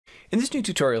In this new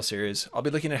tutorial series, I'll be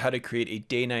looking at how to create a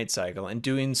day-night cycle and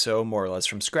doing so more or less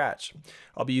from scratch.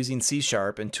 I'll be using C#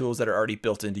 and tools that are already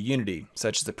built into Unity,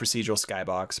 such as the procedural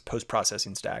skybox,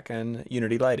 post-processing stack, and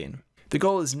Unity lighting. The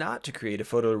goal is not to create a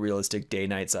photorealistic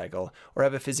day-night cycle or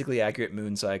have a physically accurate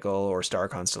moon cycle or star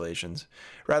constellations.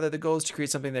 Rather, the goal is to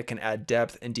create something that can add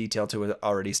depth and detail to an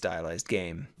already stylized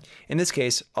game. In this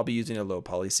case, I'll be using a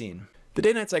low-poly scene. The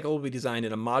day-night cycle will be designed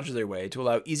in a modular way to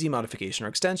allow easy modification or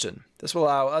extension. This will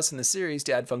allow us in the series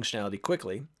to add functionality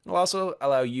quickly. It will also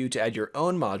allow you to add your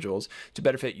own modules to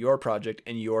better fit your project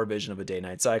and your vision of a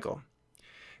day-night cycle.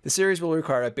 The series will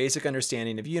require a basic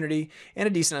understanding of Unity and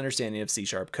a decent understanding of C#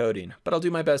 coding, but I'll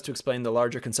do my best to explain the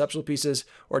larger conceptual pieces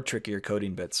or trickier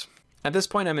coding bits. At this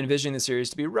point, I'm envisioning the series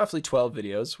to be roughly 12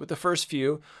 videos, with the first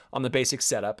few on the basic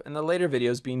setup and the later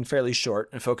videos being fairly short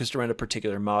and focused around a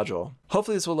particular module.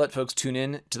 Hopefully this will let folks tune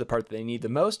in to the part that they need the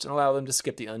most and allow them to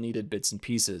skip the unneeded bits and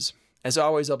pieces. As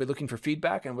always, I'll be looking for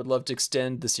feedback and would love to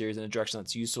extend the series in a direction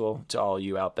that's useful to all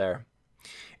you out there.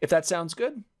 If that sounds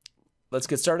good, let's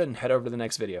get started and head over to the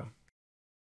next video.